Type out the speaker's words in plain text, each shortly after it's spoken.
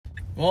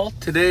Well,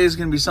 today is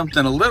going to be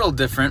something a little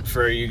different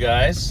for you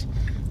guys.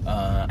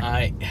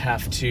 I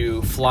have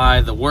to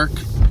fly the work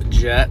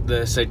jet,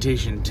 the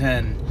Citation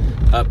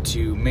 10, up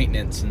to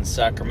maintenance in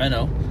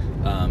Sacramento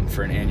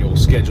for an annual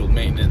scheduled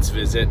maintenance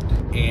visit.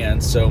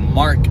 And so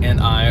Mark and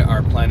I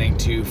are planning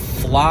to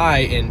fly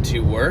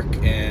into work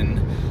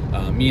in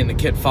me and the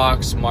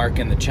Kitfox, Mark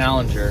and the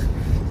Challenger,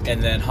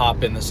 and then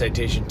hop in the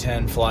Citation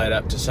 10, fly it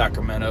up to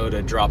Sacramento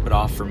to drop it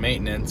off for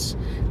maintenance,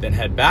 then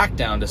head back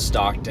down to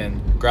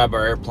Stockton, grab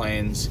our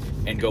airplanes,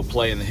 and go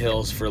play in the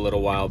hills for a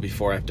little while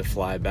before I have to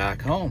fly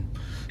back home.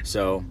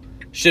 So,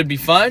 should be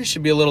fun,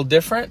 should be a little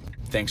different.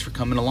 Thanks for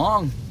coming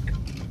along.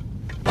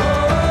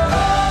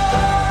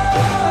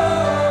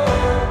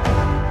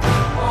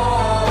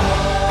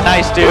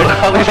 Nice, dude.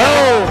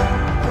 Oh!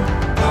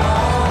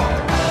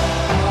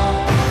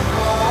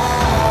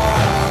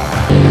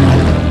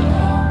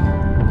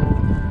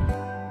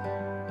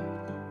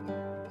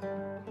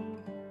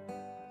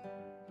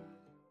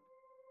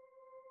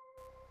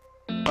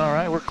 All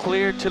right, we're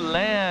cleared to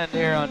land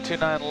here on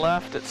 29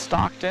 left at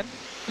Stockton.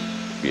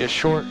 Be a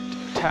short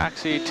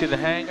taxi to the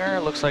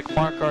hangar. Looks like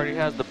Mark already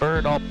has the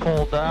bird all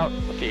pulled out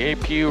with the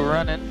APU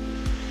running.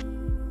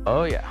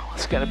 Oh yeah,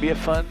 it's gonna be a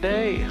fun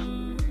day.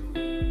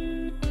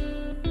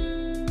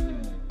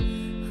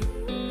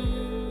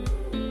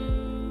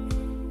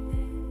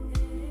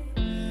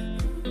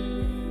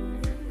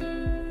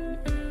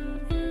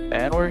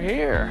 And we're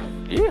here.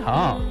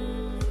 Yeehaw.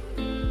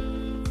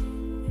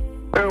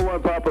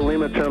 01 Papa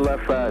Lima, turn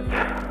left at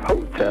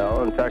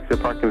Hotel and taxi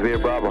parking via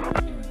Bravo.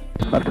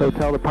 Left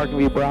Hotel to parking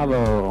via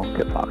Bravo.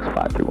 Kitfox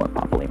 531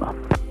 Papa Lima.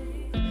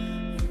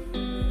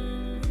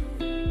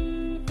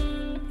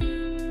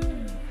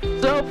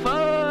 So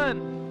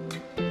fun!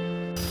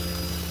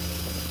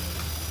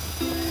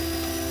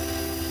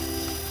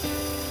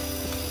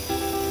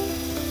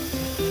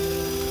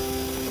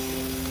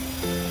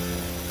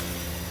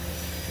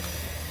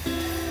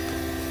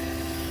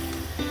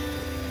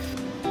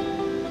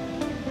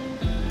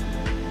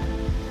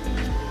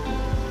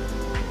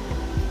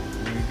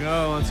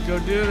 Go, let's go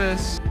do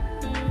this.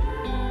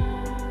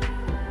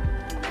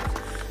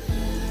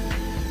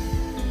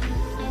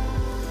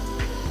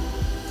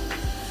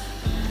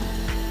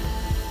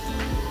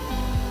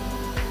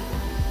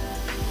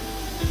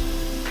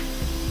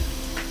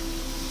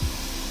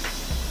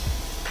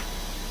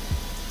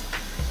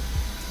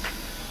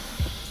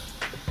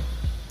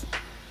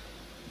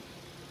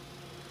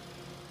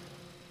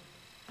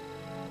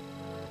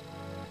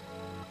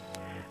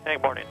 Hey,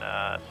 good morning,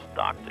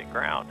 Stockton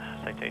ground,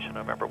 Citation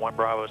November 1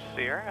 Bravo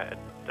Sierra at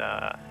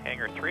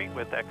Hangar 3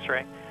 with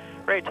X-ray.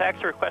 Ready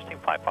taxi requesting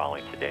flight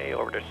following today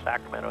over to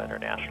Sacramento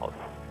International,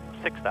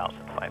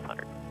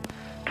 6,500.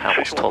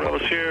 Citation 1 Bravo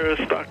Sierra,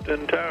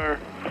 Stockton Tower,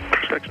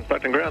 section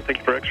Stockton ground, thank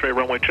you for X-ray,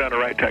 runway China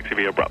right, taxi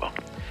via Bravo.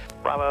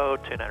 Bravo,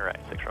 29 right,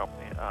 6 runway,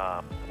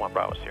 1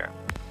 Bravo Sierra.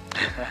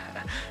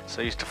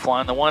 So used to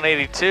flying the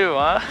 182,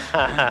 huh?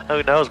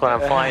 Who knows what I'm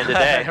flying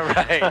today?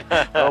 Right.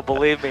 Oh,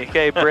 believe me.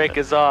 Okay, brake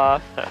is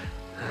off.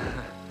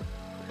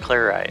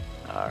 Clear right.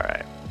 All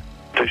right.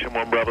 Station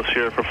 1 Bravo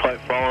Sierra for flight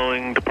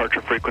following,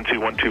 departure frequency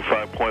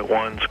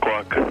 125.1,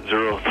 squawk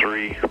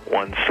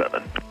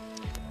 0317.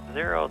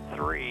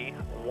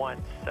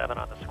 0317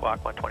 on the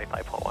squawk,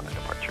 125.1 on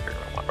departure,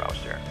 1 Bravo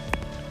Sierra.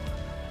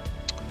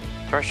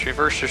 Thrust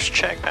reversers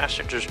check,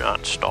 passengers not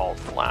installed,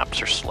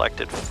 flaps are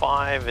selected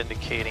 5,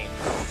 indicating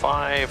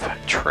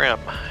 5, trim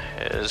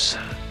is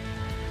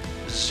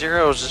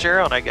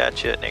 00, and I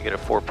got you at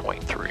negative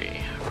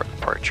 4.3 for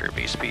departure,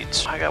 V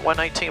speeds. I got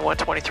 119,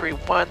 123,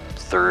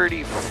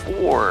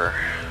 134.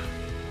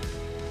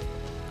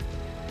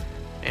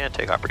 And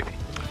takeoff briefing.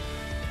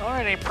 All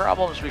right, any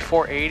problems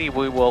before 80,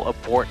 we will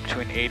abort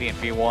between 80 and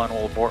V1.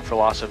 We'll abort for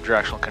loss of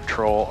directional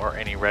control or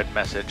any red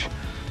message.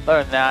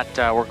 Other than that,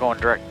 we're going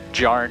direct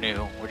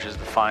Jarnu, which is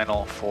the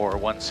final for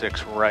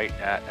 16 right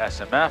at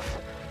SMF.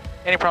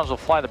 Any problems, we'll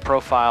fly the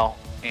profile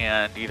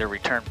and either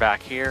return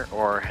back here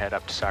or head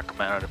up to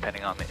Sacramento,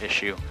 depending on the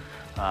issue.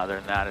 Other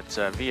than that, it's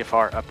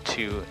VFR up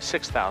to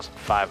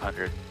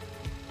 6,500.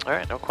 All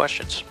right, no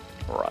questions.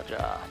 Roger.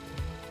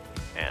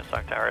 And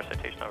Stock Tower,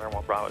 Citation November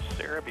 1 Bravo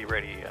Sierra, be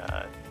ready,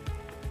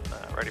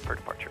 ready for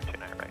departure,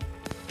 29 right.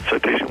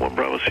 Citation 1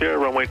 Bravo Sierra,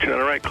 runway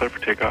 29 right, clear for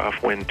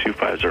takeoff, wind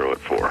 250 at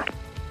 4.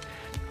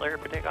 Clear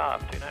for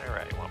takeoff, 29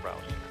 right, 1 Bravo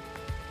Sierra.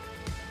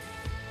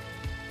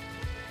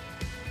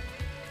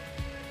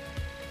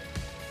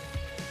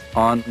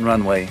 On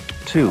runway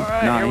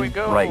 29 here we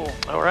go.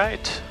 right. All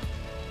right.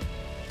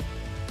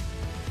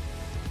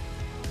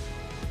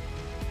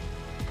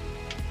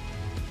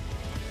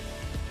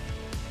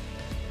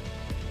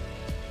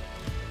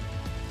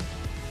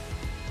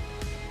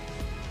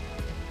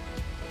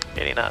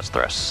 Any knots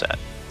thrust set.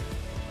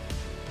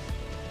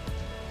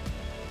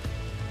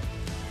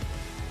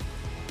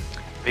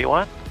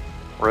 V1,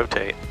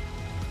 rotate.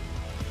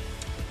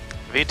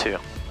 V2.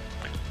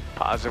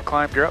 Positive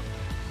climb, you're up.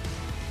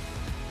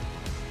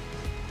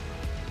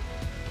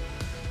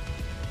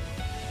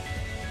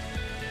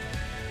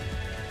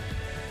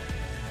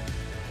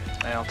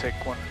 And I'll take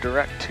one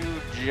direct to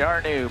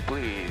Jarnu,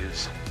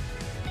 please.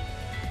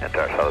 And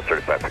Tower Solid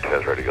 35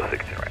 has ready to go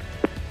 16 right.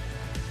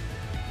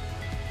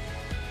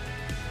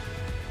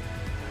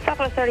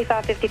 Southwest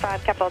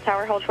 3555, Capital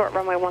Tower, hold short,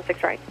 runway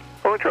 16 right.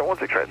 Only short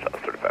 16 right,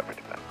 South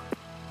 3555.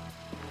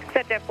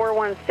 Set jet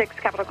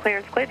 416, Capital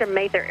clearance cleared to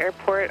Mather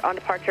Airport. On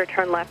departure,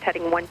 turn left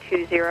heading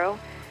 120.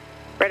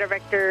 Radar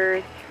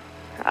vectors,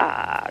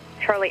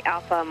 Charlie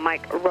Alpha,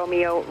 Mike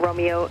Romeo,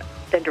 Romeo,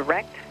 then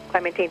direct.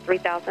 Climb maintain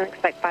 3000,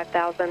 expect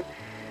 5000.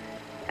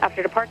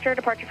 After departure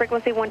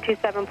frequency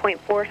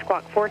 127.4,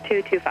 squawk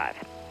 4225.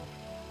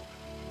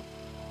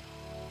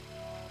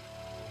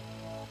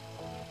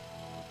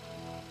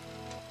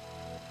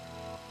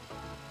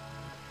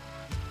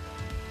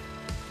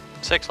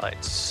 Six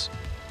lights.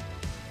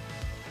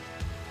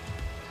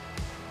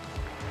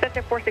 Set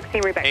jet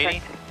 416, reback.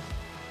 80.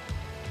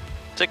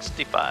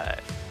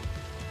 65.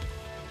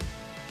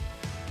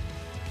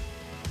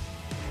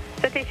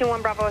 Citation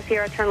 1 Bravo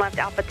Sierra, turn left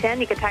Alpha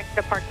 10. You can taxi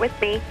to park with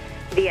me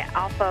via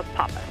Alpha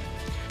Papa.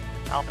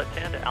 Alpha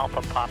 10 to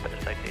Alpha Papa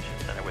to Citation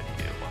Center with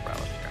you, 1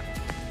 Bravo Sierra.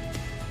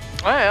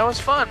 Hey, that was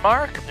fun,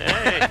 Mark.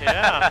 Hey,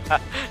 yeah.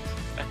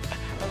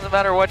 Doesn't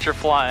matter what you're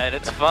flying,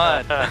 it's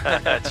fun.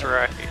 That's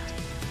right.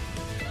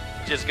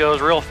 Just goes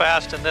real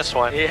fast in this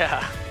one.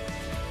 Yeah.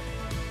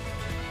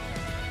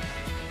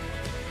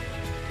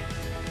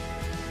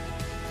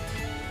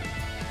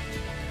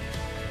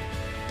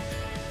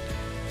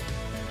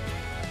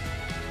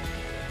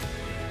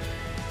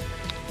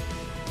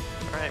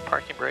 All right,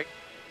 parking brake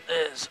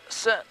Is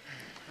set.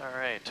 All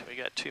right, we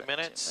got 2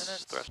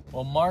 minutes.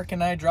 Well, Mark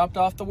and I dropped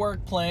off the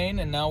work plane,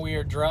 and now we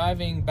are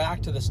driving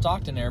back to the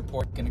Stockton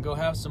airport. Gonna go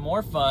have some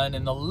more fun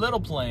in the little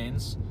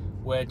planes,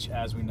 which,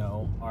 as we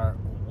know, are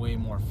way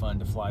more fun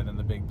to fly than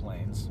the big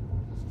planes.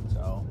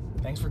 So,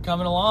 thanks for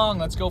coming along.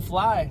 Let's go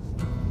fly.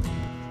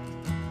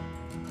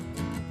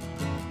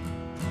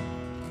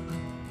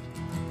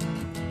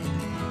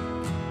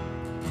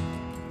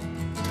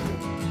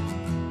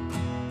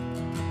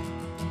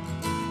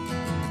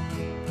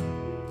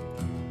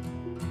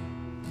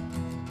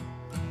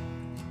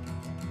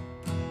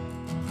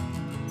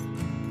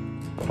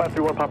 Five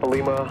 3-1 Papa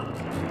Lima,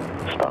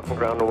 stop and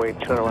ground away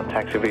 200 left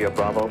taxi via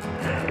Bravo.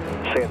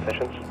 Say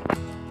sessions.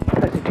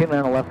 Taxi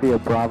 290 left via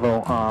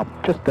Bravo,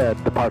 just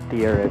depart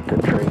the area to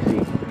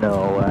Tracy.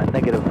 No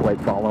negative flight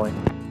following.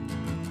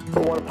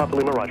 1 Papa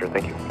Lima, roger,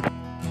 thank you.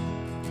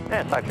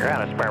 And Dr.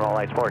 Ground, Paramount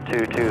Lights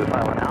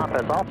 42251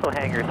 Alpha is also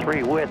hangar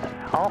 3 with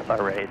Alpha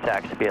ready to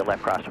taxi via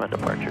left crosswind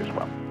departure as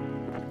well.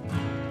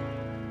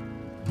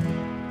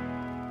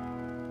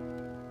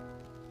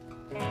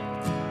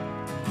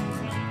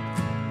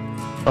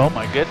 Oh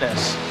my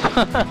goodness.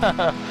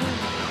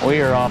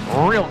 We are off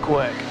real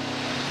quick.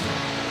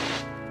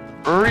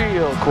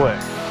 Real quick.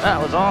 That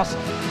was awesome.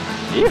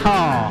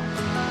 Yeehaw!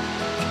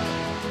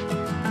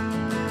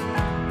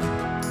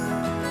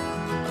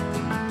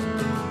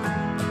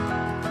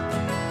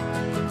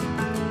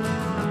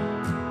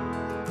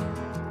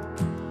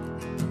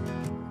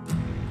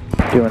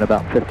 Doing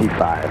about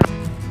 55.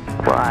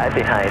 Right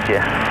behind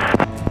you.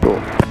 Cool.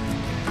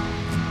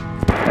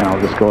 And I'll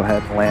just go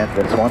ahead and land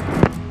this one.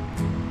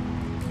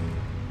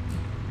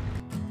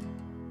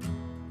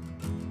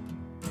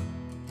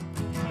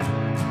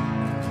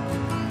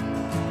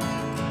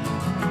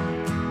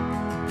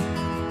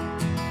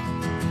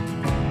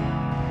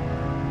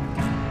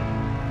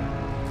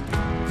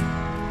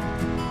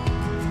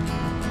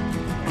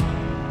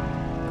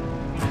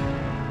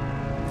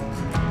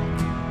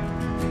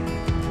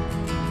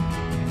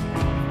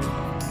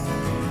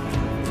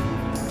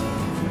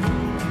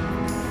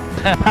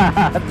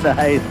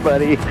 Nice,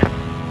 buddy.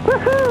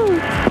 Woohoo!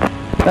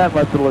 That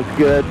must have looked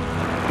good.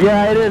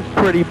 Yeah, it is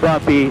pretty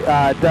bumpy.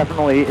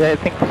 Definitely. I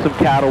think some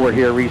cattle were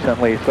here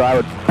recently, so I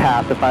would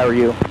pass if I were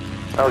you.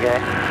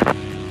 Okay.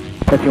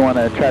 If you want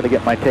to try to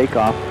get my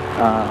takeoff,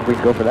 we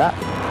can go for that.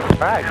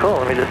 Alright, cool.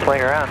 Let me just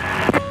swing around.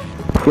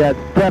 Yeah,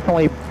 it's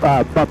definitely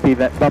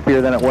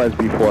bumpier than it was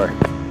before.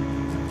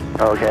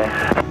 Okay.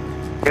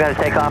 You're going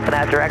to take off in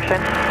that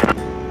direction?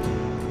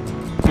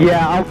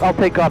 Yeah, I'll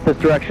take off this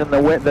direction.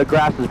 The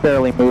grass is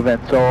barely moving,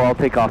 so I'll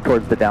take off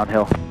towards the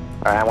downhill.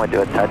 Alright, I'm going to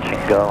do a touch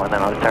and go, and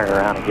then I'll turn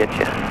around and get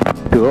you.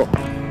 Cool.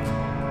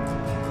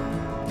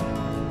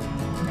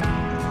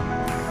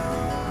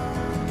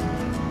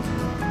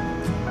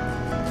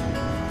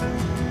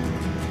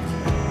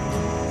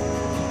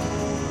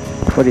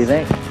 What do you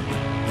think?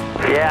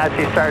 Yeah,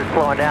 she started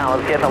slowing down. I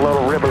was getting a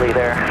little ribbly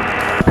there.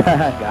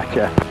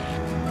 Gotcha.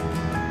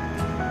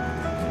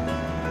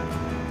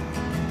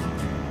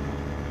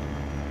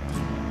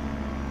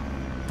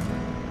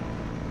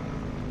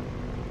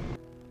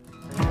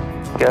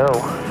 Go.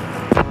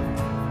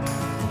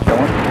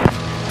 Going.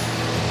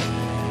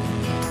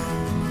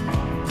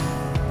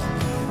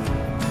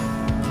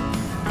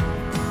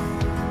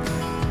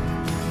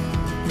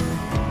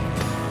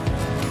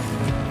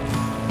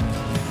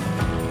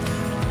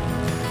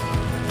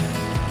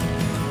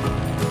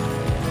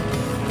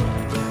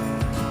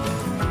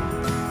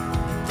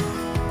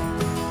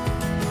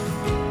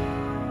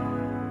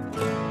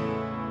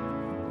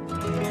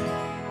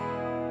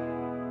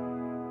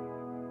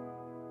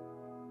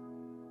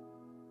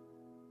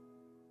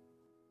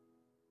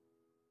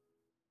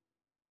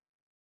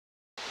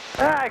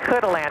 I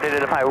could have landed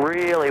it if I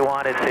really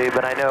wanted to,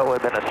 but I know it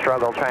would have been a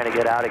struggle trying to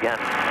get out again.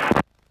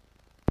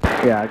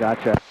 Yeah, I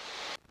gotcha.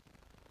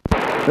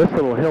 This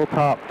little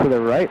hilltop to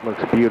the right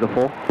looks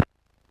beautiful.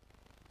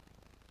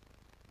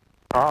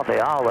 Oh, they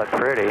all look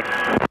pretty.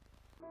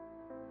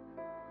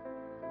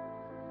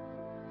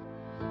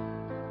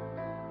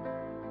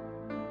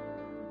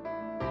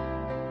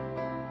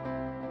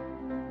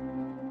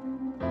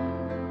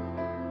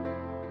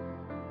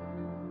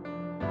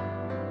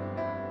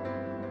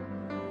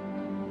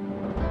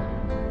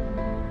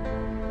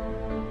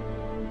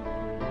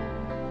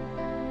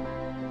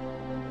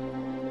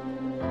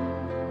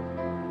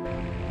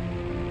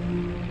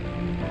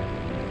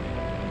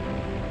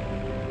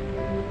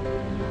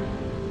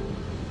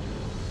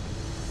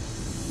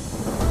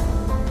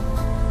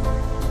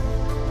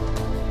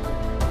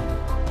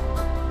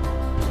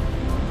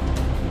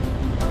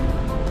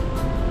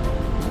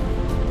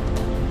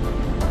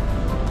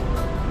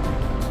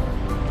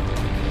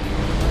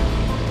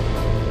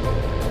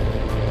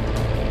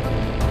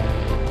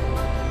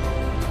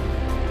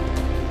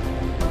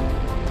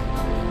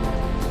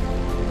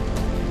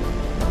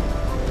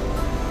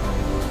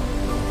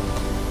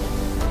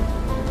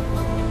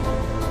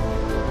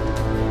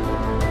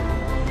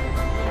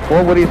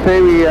 Well, what do you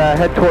say we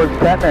head towards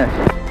Tetanus?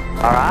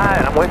 All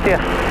right, I'm with you.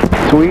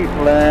 Sweet,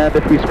 and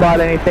if we spot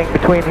anything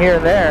between here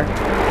and there,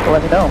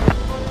 let me know.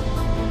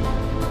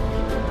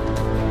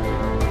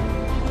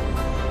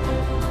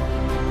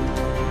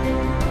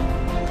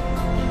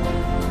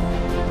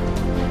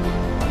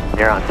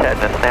 You're on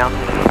Tetanus now?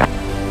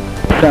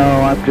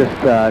 No, I'm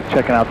just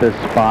checking out this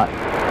spot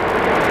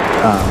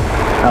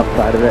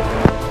outside of it.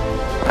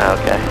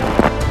 Okay.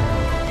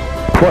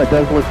 Boy, it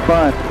does look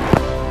fun.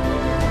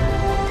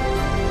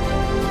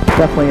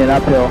 Definitely an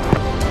uphill.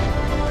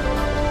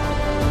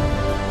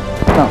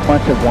 Not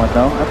much of one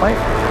though. I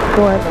might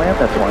go ahead and land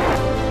this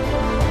one.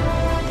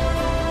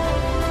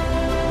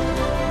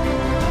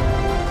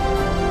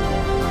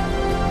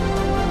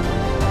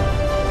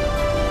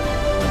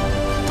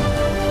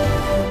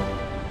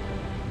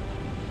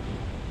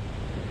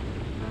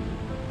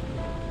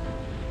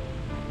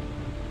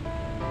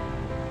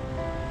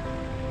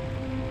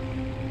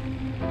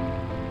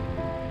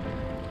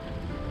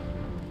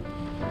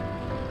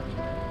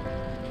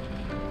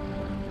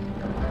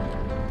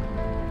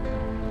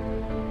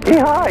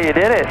 Yeehaw, you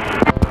did it.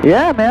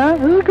 Yeah, man,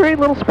 this is a great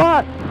little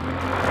spot.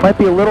 Might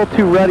be a little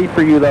too ruddy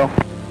for you though.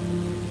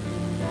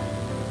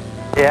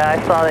 Yeah,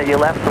 I saw that you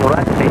left some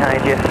ruts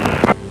behind you.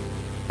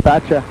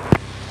 Gotcha.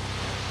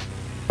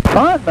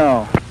 Fun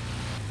though.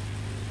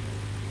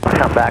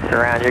 Come back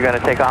around. You're going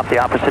to take off the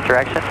opposite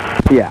direction?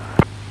 Yeah.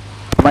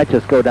 Might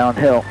just go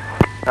downhill.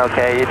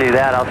 Okay, you do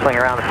that. I'll swing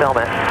around and film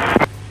it.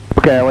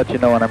 Okay, I'll let you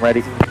know when I'm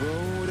ready.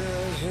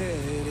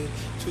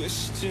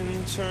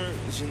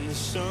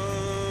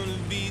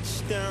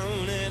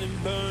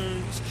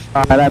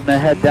 Alright, I'm gonna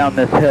head down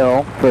this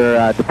hill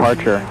for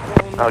departure.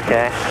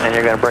 Okay, and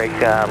you're gonna break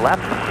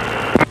left?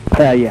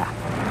 Yeah.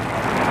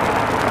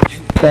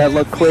 Does that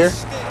look clear?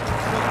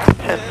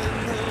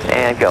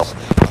 And go.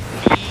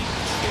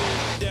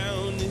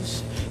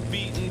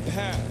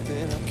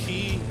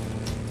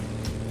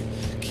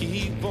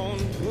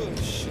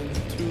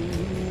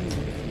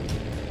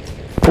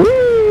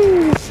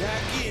 Woo!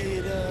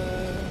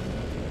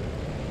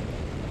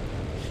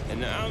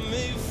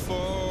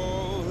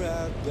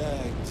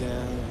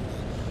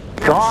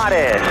 Got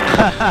it!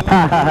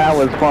 That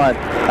was fun.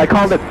 I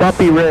called it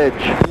Bumpy Ridge.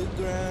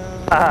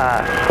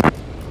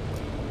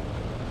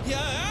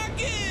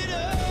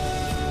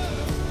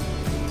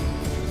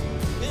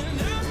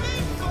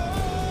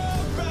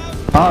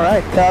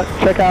 Alright,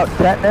 check out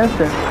Tetanus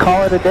and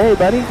call it a day,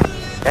 buddy.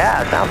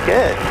 Yeah, sounds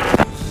good.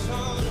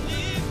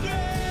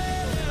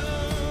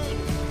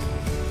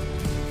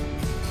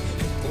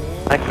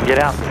 I can get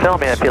out and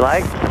film it if you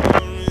like.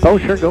 Oh,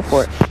 sure, go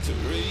for it.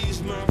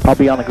 I'll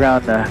be on the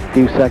ground in a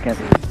few seconds.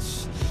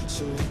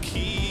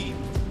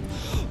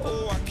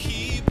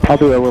 I'll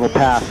do a little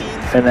pass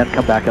and then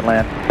come back and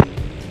land.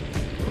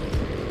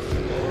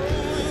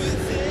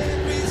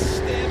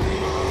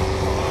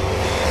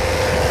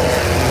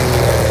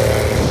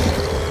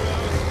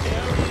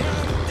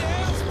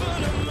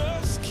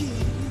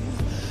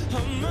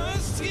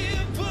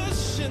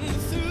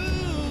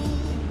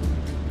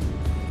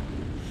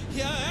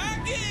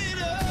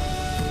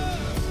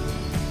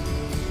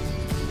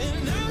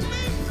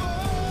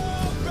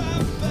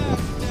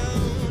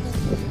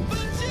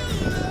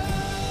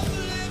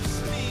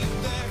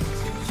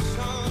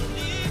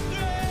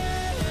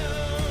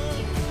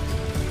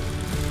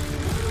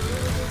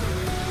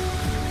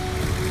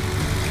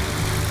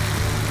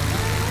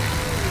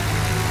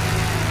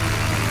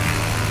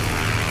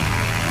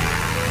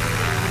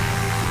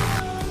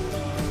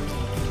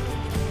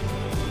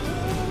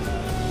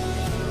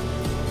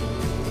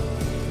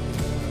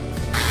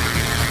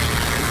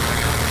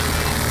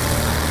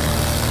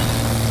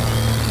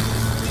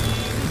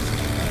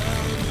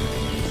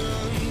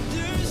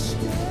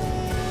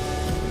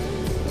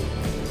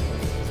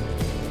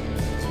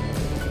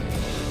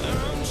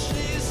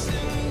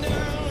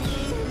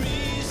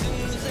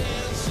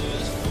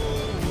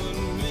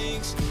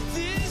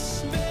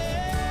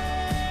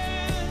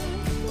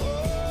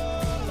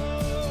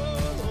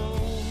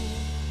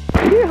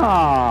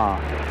 Yeehaw!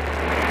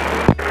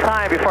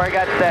 Time before I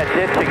got to that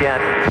ditch again.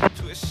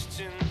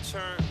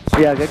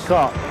 Yeah, good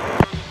call.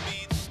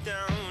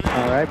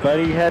 All right,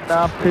 buddy, heading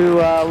off to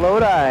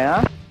Lodi,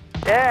 huh?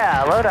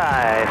 Yeah,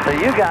 Lodi. So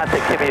you got the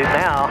commute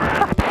now.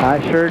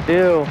 I sure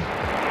do.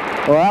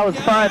 Well, that was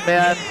fun,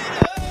 man.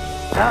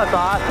 That was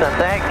awesome.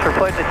 Thanks for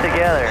putting it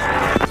together.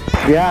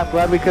 Yeah, I'm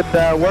glad we could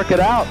work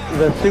it out. It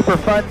was a super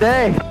fun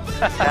day.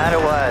 That it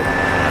was.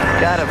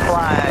 Got to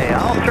fly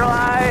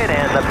ultralight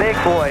and the big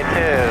boy,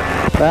 too.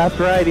 That's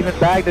right, even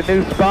bagged a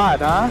new spot,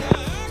 huh?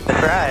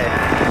 That's right.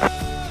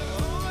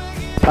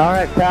 All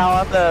right, pal,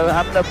 I'm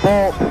the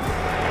Bolt.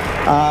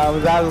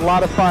 That was a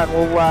lot of fun.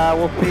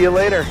 We'll see you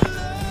later.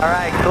 All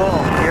right,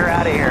 cool. You're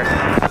out of here.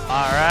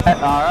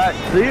 All right,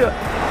 see ya.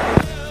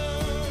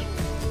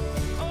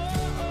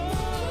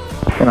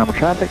 Number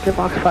traffic,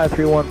 Kitfox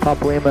 531,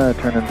 Papa Lima,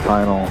 turn in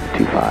final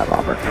 25,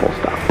 Auburn, full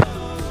stop.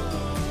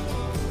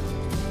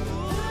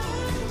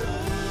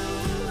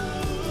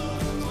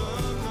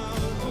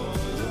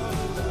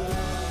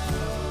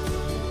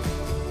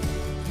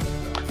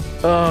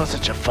 Oh,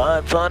 such a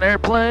fun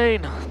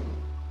airplane.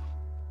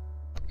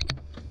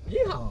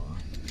 Yeah.